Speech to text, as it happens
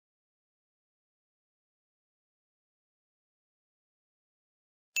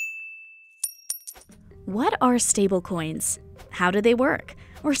What are stablecoins? How do they work?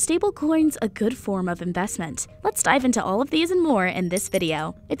 Are stablecoins a good form of investment? Let's dive into all of these and more in this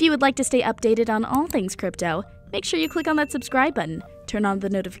video. If you would like to stay updated on all things crypto, make sure you click on that subscribe button, turn on the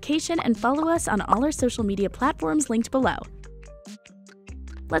notification, and follow us on all our social media platforms linked below.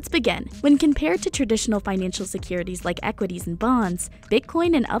 Let's begin. When compared to traditional financial securities like equities and bonds,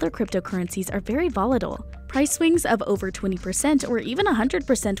 Bitcoin and other cryptocurrencies are very volatile. Price swings of over 20% or even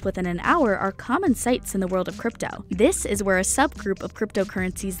 100% within an hour are common sights in the world of crypto. This is where a subgroup of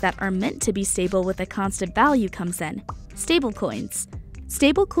cryptocurrencies that are meant to be stable with a constant value comes in: stablecoins.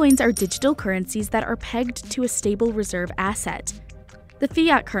 Stablecoins are digital currencies that are pegged to a stable reserve asset, the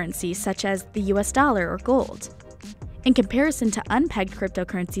fiat currency such as the US dollar or gold. In comparison to unpegged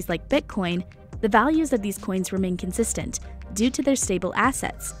cryptocurrencies like Bitcoin, the values of these coins remain consistent due to their stable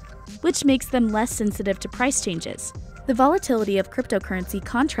assets, which makes them less sensitive to price changes. The volatility of cryptocurrency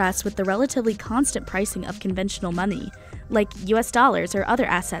contrasts with the relatively constant pricing of conventional money, like US dollars or other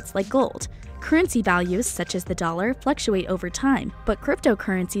assets like gold. Currency values, such as the dollar, fluctuate over time, but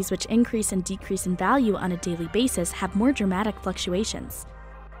cryptocurrencies which increase and decrease in value on a daily basis have more dramatic fluctuations.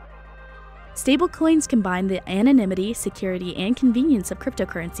 Stablecoins combine the anonymity, security, and convenience of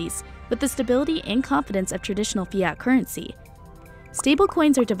cryptocurrencies with the stability and confidence of traditional fiat currency.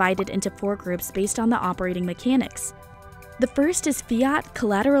 Stablecoins are divided into 4 groups based on the operating mechanics. The first is fiat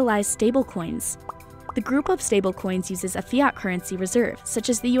collateralized stablecoins. The group of stablecoins uses a fiat currency reserve, such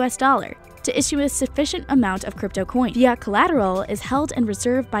as the US dollar, to issue a sufficient amount of crypto coin. Fiat collateral is held and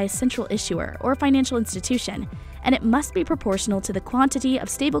reserved by a central issuer or financial institution, and it must be proportional to the quantity of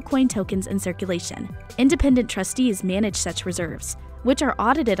stablecoin tokens in circulation. Independent trustees manage such reserves, which are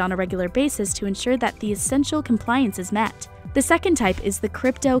audited on a regular basis to ensure that the essential compliance is met. The second type is the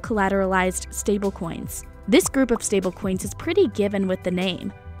crypto-collateralized stablecoins. This group of stablecoins is pretty given with the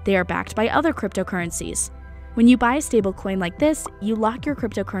name. They are backed by other cryptocurrencies. When you buy a stablecoin like this, you lock your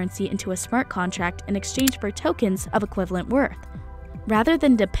cryptocurrency into a smart contract in exchange for tokens of equivalent worth. Rather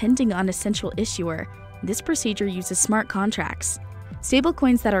than depending on a central issuer, this procedure uses smart contracts.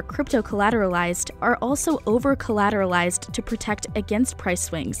 Stablecoins that are crypto-collateralized are also over-collateralized to protect against price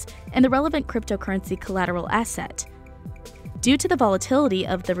swings and the relevant cryptocurrency collateral asset. Due to the volatility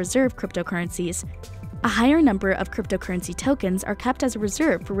of the reserve cryptocurrencies, a higher number of cryptocurrency tokens are kept as a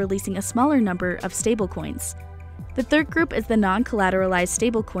reserve for releasing a smaller number of stablecoins. The third group is the non-collateralized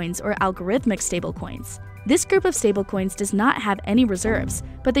stablecoins or algorithmic stablecoins. This group of stablecoins does not have any reserves,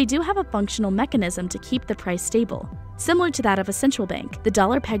 but they do have a functional mechanism to keep the price stable. Similar to that of a central bank, the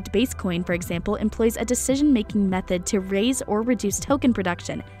dollar-pegged base coin, for example, employs a decision-making method to raise or reduce token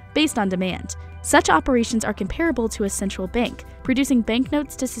production based on demand. Such operations are comparable to a central bank, producing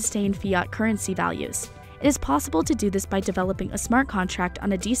banknotes to sustain fiat currency values. It is possible to do this by developing a smart contract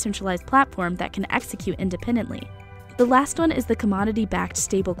on a decentralized platform that can execute independently. The last one is the commodity-backed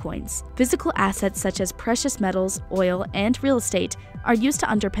stablecoins. Physical assets such as precious metals, oil, and real estate are used to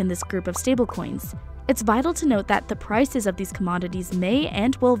underpin this group of stablecoins. It's vital to note that the prices of these commodities may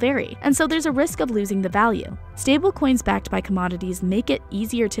and will vary, and so there's a risk of losing the value. Stablecoins backed by commodities make it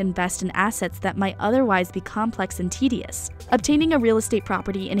easier to invest in assets that might otherwise be complex and tedious. Obtaining a real estate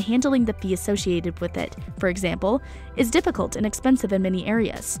property and handling the fee associated with it, for example, is difficult and expensive in many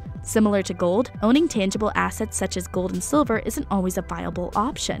areas. Similar to gold, owning tangible assets such as gold and silver isn't always a viable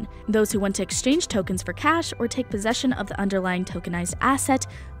option. Those who want to exchange tokens for cash or take possession of the underlying tokenized asset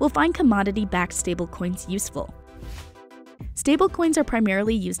will find commodity-backed stablecoins useful. Stablecoins are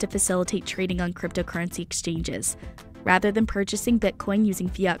primarily used to facilitate trading on cryptocurrency exchanges. Rather than purchasing Bitcoin using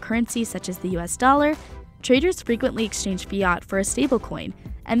fiat currency such as the US dollar, traders frequently exchange fiat for a stablecoin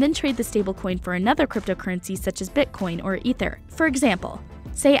and then trade the stablecoin for another cryptocurrency such as Bitcoin or Ether. For example,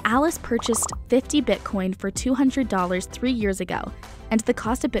 say Alice purchased 50 Bitcoin for $200 3 years ago, and the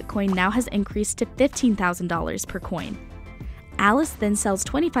cost of Bitcoin now has increased to $15,000 per coin. Alice then sells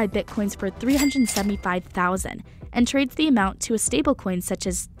 25 Bitcoins for $375,000 and trades the amount to a stablecoin such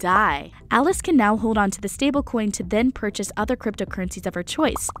as DAI. Alice can now hold on to the stablecoin to then purchase other cryptocurrencies of her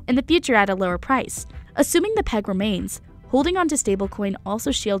choice in the future at a lower price. Assuming the peg remains, holding on to stablecoin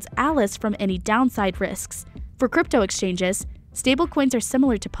also shields Alice from any downside risks. For crypto exchanges, stablecoins are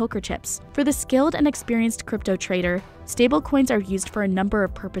similar to poker chips. For the skilled and experienced crypto trader, stablecoins are used for a number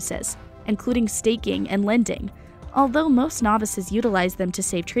of purposes, including staking and lending, although most novices utilize them to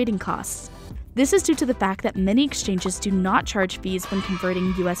save trading costs. This is due to the fact that many exchanges do not charge fees when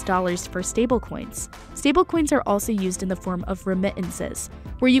converting US dollars for stablecoins. Stablecoins are also used in the form of remittances,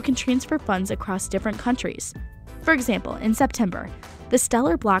 where you can transfer funds across different countries. For example, in September, the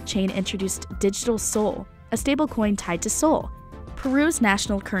Stellar blockchain introduced Digital Sol, a stablecoin tied to Sol. Peru's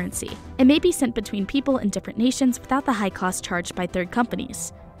national currency. It may be sent between people in different nations without the high cost charged by third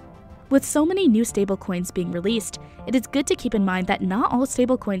companies. With so many new stablecoins being released, it is good to keep in mind that not all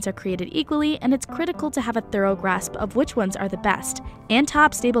stablecoins are created equally, and it's critical to have a thorough grasp of which ones are the best and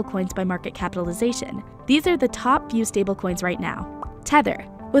top stablecoins by market capitalization. These are the top few stablecoins right now. Tether.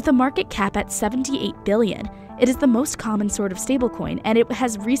 With a market cap at $78 billion, it is the most common sort of stablecoin, and it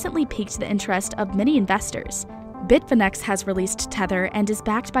has recently piqued the interest of many investors. Bitfinex has released Tether and is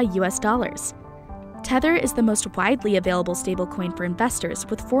backed by US dollars. Tether is the most widely available stablecoin for investors,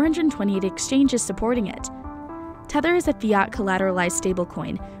 with 428 exchanges supporting it. Tether is a fiat collateralized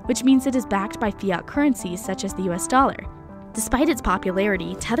stablecoin, which means it is backed by fiat currencies such as the US dollar. Despite its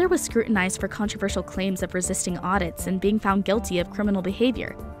popularity, Tether was scrutinized for controversial claims of resisting audits and being found guilty of criminal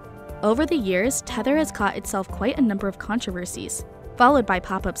behavior. Over the years, Tether has caught itself quite a number of controversies, followed by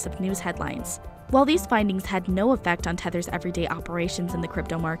pop-ups of news headlines. While these findings had no effect on Tether's everyday operations in the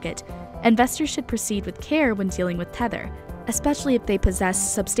crypto market, investors should proceed with care when dealing with Tether, especially if they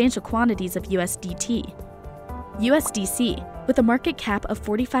possess substantial quantities of USDT. USDC. With a market cap of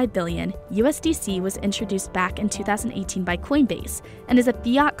 $45 billion, USDC was introduced back in 2018 by Coinbase and is a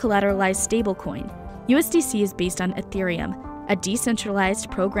fiat collateralized stablecoin. USDC is based on Ethereum, a decentralized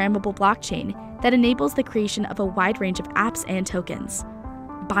programmable blockchain that enables the creation of a wide range of apps and tokens.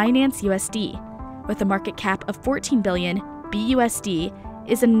 Binance USD. With a market cap of $14 billion, BUSD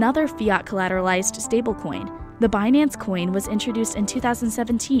is another fiat collateralized stablecoin. The Binance coin was introduced in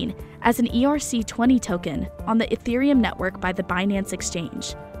 2017 as an ERC20 token on the Ethereum network by the Binance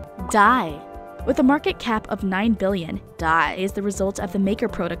Exchange. DAI. With a market cap of $9 billion, DAI is the result of the Maker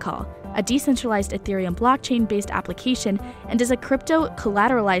Protocol, a decentralized Ethereum blockchain-based application, and is a crypto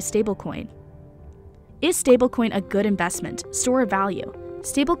collateralized stablecoin. Is stablecoin a good investment, store of value?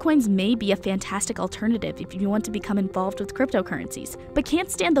 Stablecoins may be a fantastic alternative if you want to become involved with cryptocurrencies, but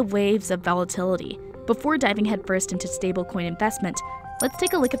can't stand the waves of volatility. Before diving headfirst into stablecoin investment, let's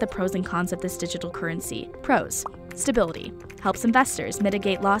take a look at the pros and cons of this digital currency. Pros. Stability. Helps investors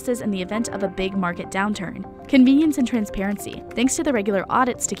mitigate losses in the event of a big market downturn. Convenience and transparency, thanks to the regular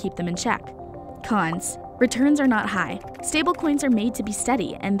audits to keep them in check. Cons. Returns are not high. Stablecoins are made to be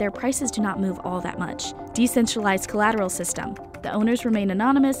steady, and their prices do not move all that much. Decentralized collateral system. The owners remain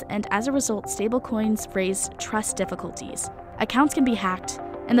anonymous, and as a result, stablecoins raise trust difficulties. Accounts can be hacked,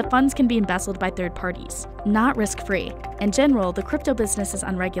 and the funds can be embezzled by third parties. Not risk-free. In general, the crypto business is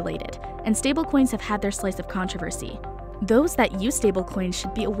unregulated, and stablecoins have had their slice of controversy. Those that use stablecoins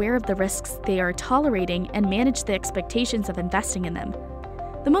should be aware of the risks they are tolerating and manage the expectations of investing in them.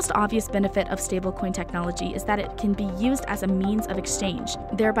 The most obvious benefit of stablecoin technology is that it can be used as a means of exchange,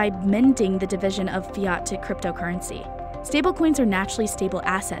 thereby mending the division of fiat to cryptocurrency. Stablecoins are naturally stable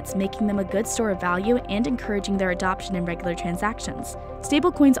assets, making them a good store of value and encouraging their adoption in regular transactions.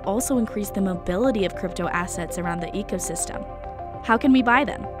 Stablecoins also increase the mobility of crypto assets around the ecosystem. How can we buy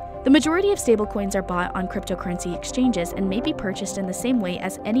them? The majority of stablecoins are bought on cryptocurrency exchanges and may be purchased in the same way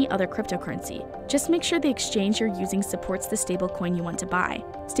as any other cryptocurrency. Just make sure the exchange you're using supports the stablecoin you want to buy.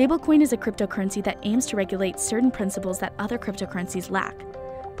 Stablecoin is a cryptocurrency that aims to regulate certain principles that other cryptocurrencies lack,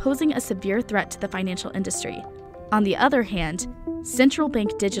 posing a severe threat to the financial industry. On the other hand, central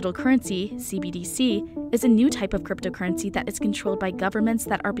bank digital currency, CBDC, is a new type of cryptocurrency that is controlled by governments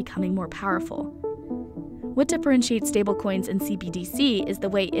that are becoming more powerful. What differentiates stablecoins and CBDC is the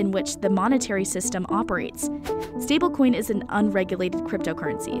way in which the monetary system operates. Stablecoin is an unregulated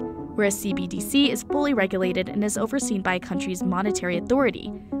cryptocurrency, whereas CBDC is fully regulated and is overseen by a country's monetary authority,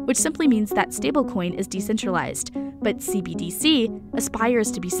 which simply means that stablecoin is decentralized, but CBDC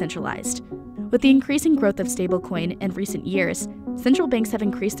aspires to be centralized. With the increasing growth of stablecoin in recent years, central banks have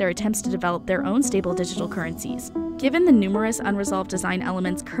increased their attempts to develop their own stable digital currencies. Given the numerous unresolved design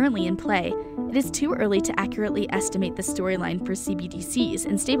elements currently in play, it is too early to accurately estimate the storyline for CBDCs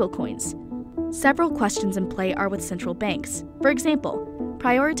and stablecoins. Several questions in play are with central banks. For example,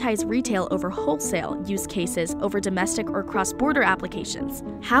 prioritize retail over wholesale use cases over domestic or cross-border applications.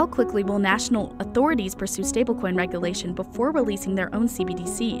 How quickly will national authorities pursue stablecoin regulation before releasing their own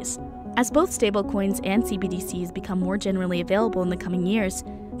CBDCs? As both stablecoins and CBDCs become more generally available in the coming years,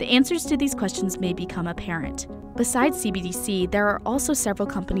 the answers to these questions may become apparent. Besides CBDC, there are also several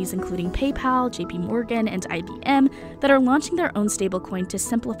companies including PayPal, JP Morgan, and IBM that are launching their own stablecoin to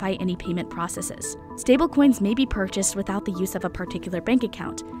simplify any payment processes. Stablecoins may be purchased without the use of a particular bank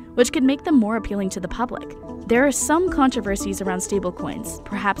account, which could make them more appealing to the public. There are some controversies around stablecoins.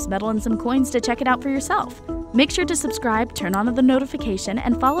 Perhaps meddle in some coins to check it out for yourself. Make sure to subscribe, turn on the notification,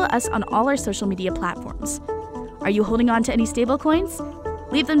 and follow us on all our social media platforms. Are you holding on to any stablecoins?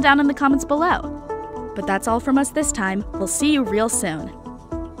 Leave them down in the comments below. But that's all from us this time. We'll see you real soon.